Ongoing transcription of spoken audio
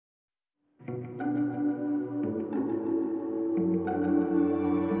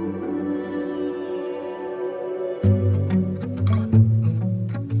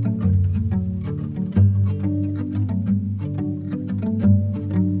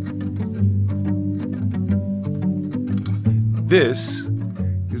This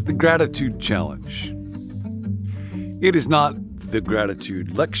is the Gratitude Challenge. It is not the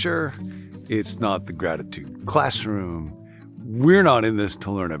Gratitude Lecture. It's not the Gratitude Classroom. We're not in this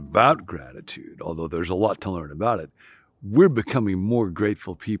to learn about gratitude, although there's a lot to learn about it. We're becoming more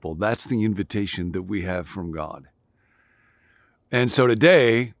grateful people. That's the invitation that we have from God. And so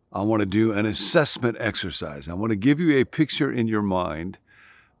today, I want to do an assessment exercise. I want to give you a picture in your mind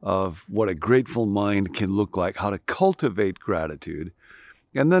of what a grateful mind can look like, how to cultivate gratitude.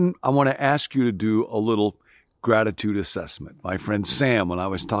 And then I want to ask you to do a little gratitude assessment. My friend Sam, when I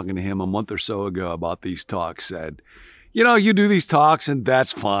was talking to him a month or so ago about these talks, said, you do these talks and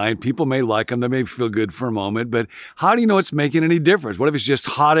that's fine. People may like them. They may feel good for a moment, but how do you know it's making any difference? What if it's just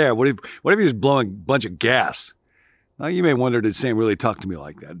hot air? What if you're just blowing a bunch of gas? Now, you may wonder, did Sam really talk to me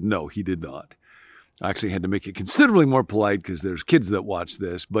like that? No, he did not. I actually had to make it considerably more polite because there's kids that watch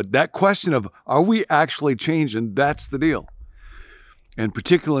this. But that question of, are we actually changing? That's the deal. And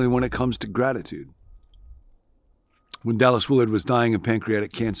particularly when it comes to gratitude. When Dallas Willard was dying of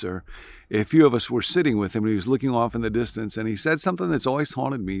pancreatic cancer, a few of us were sitting with him and he was looking off in the distance and he said something that's always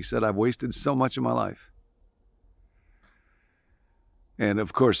haunted me. He said, I've wasted so much of my life. And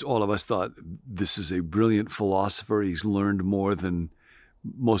of course, all of us thought, this is a brilliant philosopher. He's learned more than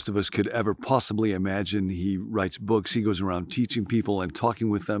most of us could ever possibly imagine. He writes books. He goes around teaching people and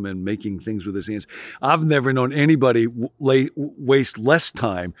talking with them and making things with his hands. I've never known anybody waste less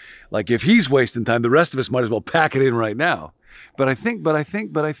time. Like if he's wasting time, the rest of us might as well pack it in right now. But I think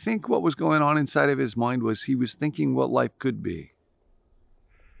what was going on inside of his mind was he was thinking what life could be.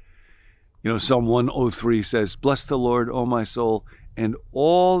 Psalm 103 says, "Bless the Lord, O my soul, and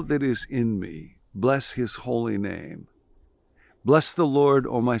all that is in me. Bless his holy name. Bless the Lord,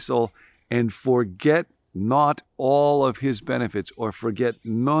 O my soul, and forget not all of his benefits," or forget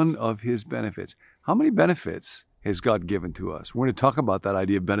none of his benefits. How many benefits has God given to us? We're going to talk about that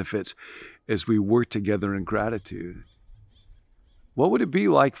idea of benefits as we work together in gratitude. What would it be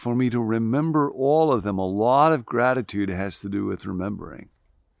like for me to remember all of them? A lot of gratitude has to do with remembering.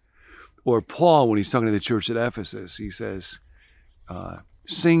 Or Paul, when he's talking to the church at Ephesus, he says,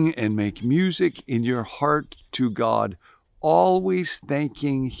 sing and make music in your heart to God, always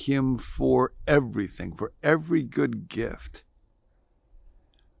thanking him for everything, for every good gift.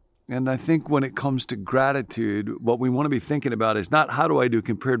 And I think when it comes to gratitude, what we want to be thinking about is not how do I do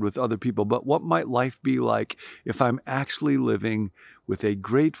compared with other people, but what might life be like if I'm actually living with a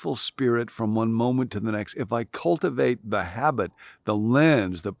grateful spirit from one moment to the next, if I cultivate the habit, the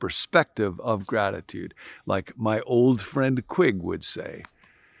lens, the perspective of gratitude, like my old friend Quig would say.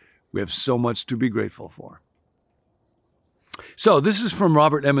 We have so much to be grateful for. So this is from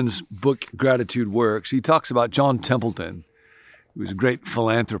Robert Emmons' book, Gratitude Works. He talks about John Templeton, who was a great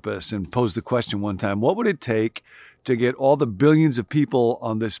philanthropist, and posed the question one time, what would it take to get all the billions of people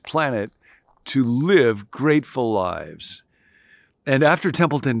on this planet to live grateful lives? And after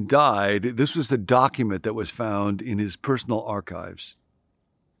Templeton died, this was the document that was found in his personal archives.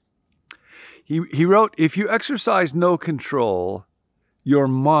 He wrote, if you exercise no control, your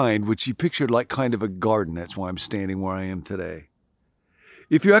mind, which he pictured like kind of a garden, that's why I'm standing where I am today.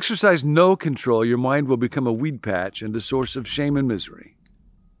 If you exercise no control, your mind will become a weed patch and a source of shame and misery.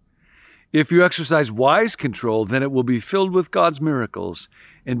 If you exercise wise control, then it will be filled with God's miracles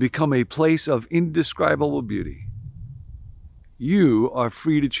and become a place of indescribable beauty. You are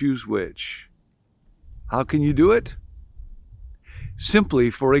free to choose which. How can you do it? Simply,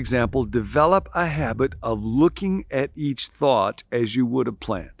 for example, develop a habit of looking at each thought as you would a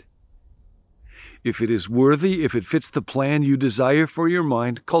plant. If it is worthy, if it fits the plan you desire for your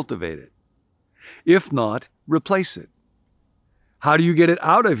mind, cultivate it. If not, replace it. How do you get it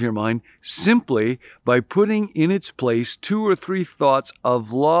out of your mind? Simply by putting in its place 2 or 3 thoughts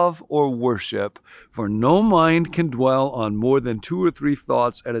of love or worship, for no mind can dwell on more than 2 or 3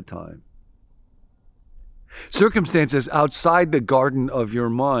 thoughts at a time. Circumstances outside the garden of your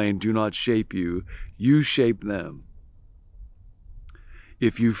mind do not shape you. You shape them.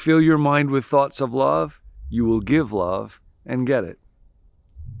 If you fill your mind with thoughts of love, you will give love and get it.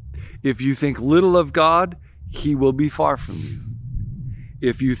 If you think little of God, he will be far from you.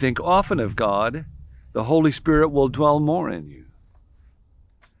 If you think often of God, the Holy Spirit will dwell more in you.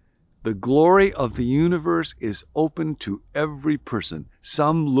 The glory of the universe is open to every person.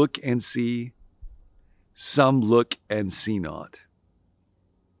 Some look and see, some look and see not.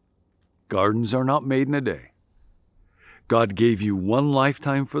 Gardens are not made in a day. God gave you one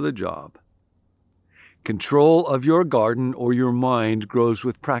lifetime for the job. Control of your garden or your mind grows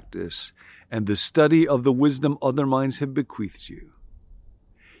with practice and the study of the wisdom other minds have bequeathed you.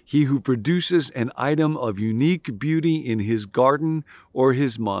 He who produces an item of unique beauty in his garden or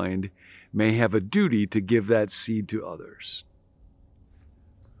his mind may have a duty to give that seed to others.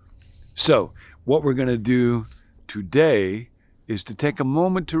 So, what we're going to do today is to take a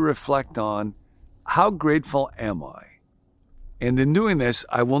moment to reflect on how grateful am I? And in doing this,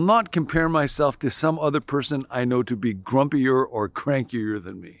 I will not compare myself to some other person I know to be grumpier or crankier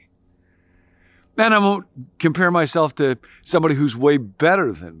than me. And I won't compare myself to somebody who's way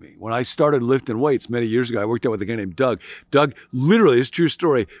better than me. When I started lifting weights many years ago, I worked out with a guy named Doug. Doug, literally, his true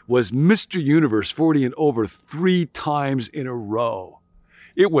story, was Mr. Universe 40 and over 3 times in a row.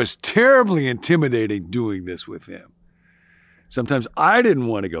 It was terribly intimidating doing this with him. Sometimes I didn't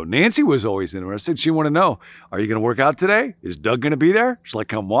want to go. Nancy was always interested. She wanted to know, are you going to work out today? Is Doug going to be there? Shall I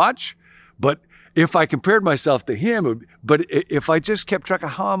come watch? But if I compared myself to him, but if I just kept track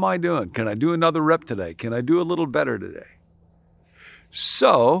of how am I doing? Can I do another rep today? Can I do a little better today?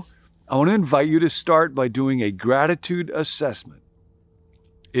 So I want to invite you to start by doing a gratitude assessment.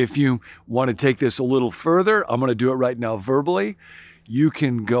 If you want to take this a little further, I'm going to do it right now verbally. You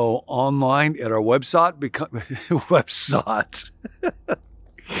can go online at our website,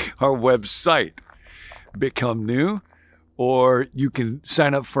 our website, Become New, or you can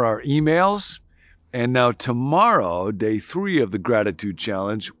sign up for our emails. And now tomorrow, day 3 of the Gratitude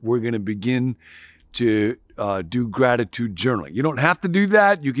Challenge, we're going to begin to do gratitude journaling. You don't have to do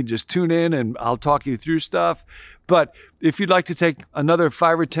that. You can just tune in and I'll talk you through stuff. But if you'd like to take another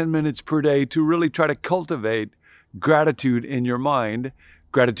 5 or 10 minutes per day to really try to cultivate gratitude in your mind,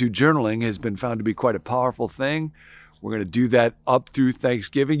 gratitude journaling has been found to be quite a powerful thing. We're going to do that up through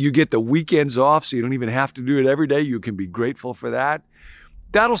Thanksgiving. You get the weekends off, so you don't even have to do it every day. You can be grateful for that.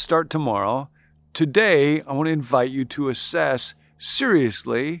 That'll start tomorrow. Today, I want to invite you to assess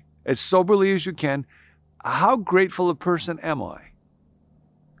seriously, as soberly as you can, how grateful a person am I?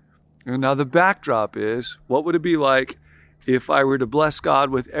 And now the backdrop is, what would it be like if I were to bless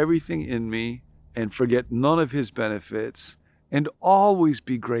God with everything in me and forget none of his benefits and always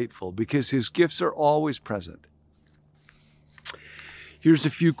be grateful because his gifts are always present? Here's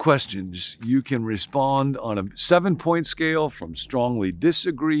a few questions. You can respond on a 7-point scale from strongly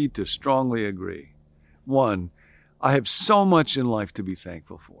disagree to strongly agree. 1, I have so much in life to be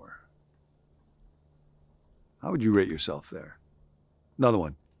thankful for. How would you rate yourself there? Another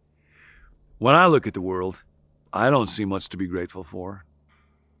one. When I look at the world, I don't see much to be grateful for.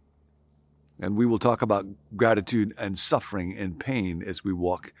 And we will talk about gratitude and suffering and pain as we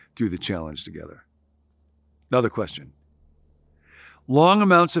walk through the challenge together. Another question. Long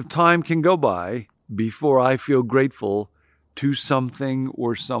amounts of time can go by before I feel grateful to something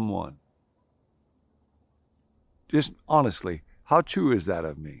or someone. Just honestly, how true is that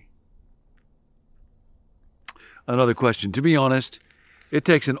of me? Another question. To be honest, it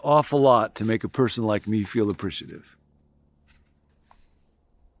takes an awful lot to make a person like me feel appreciative.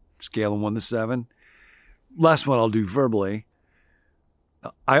 Scale of 1 to 7. Last one I'll do verbally.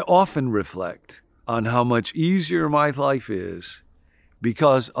 I often reflect on how much easier my life is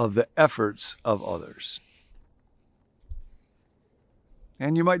because of the efforts of others.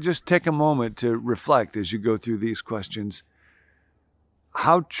 And you might just take a moment to reflect as you go through these questions.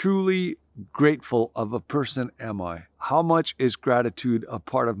 How truly grateful of a person am I? How much is gratitude a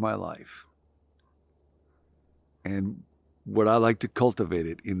part of my life? And would I like to cultivate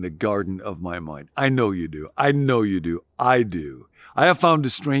it in the garden of my mind? I know you do. I know you do. I do. I have found a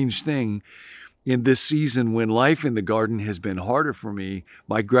strange thing in this season when life in the garden has been harder for me.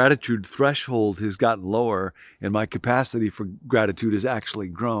 My gratitude threshold has gotten lower and my capacity for gratitude has actually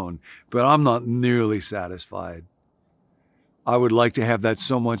grown, but I'm not nearly satisfied. I would like to have that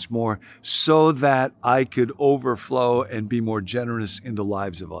so much more so that I could overflow and be more generous in the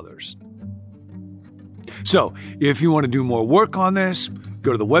lives of others. So if you want to do more work on this,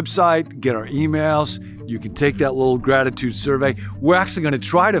 go to the website, get our emails. You can take that little gratitude survey. We're actually going to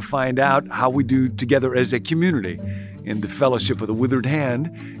try to find out how we do together as a community in the fellowship of the withered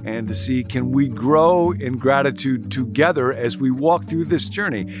hand and to see, can we grow in gratitude together as we walk through this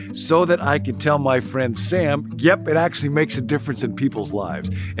journey so that I can tell my friend Sam, yep, it actually makes a difference in people's lives,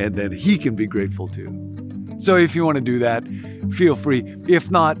 and then he can be grateful too. So if you want to do that, feel free.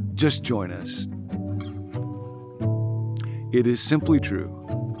 If not, just join us. It is simply true.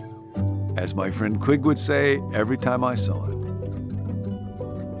 As my friend Quig would say every time I saw it,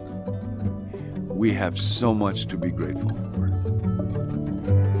 we have so much to be grateful for.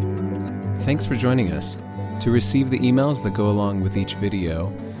 Thanks for joining us. To receive the emails that go along with each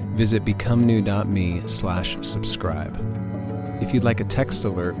video, visit becomenew.me/subscribe. If you'd like a text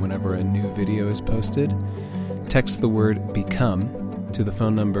alert whenever a new video is posted, text the word BECOME to the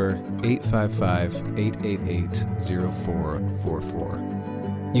phone number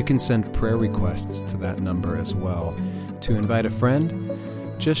 855-888-0444. You can send prayer requests to that number as well. To invite a friend,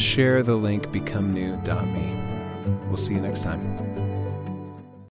 just share the link becomenew.me. We'll see you next time.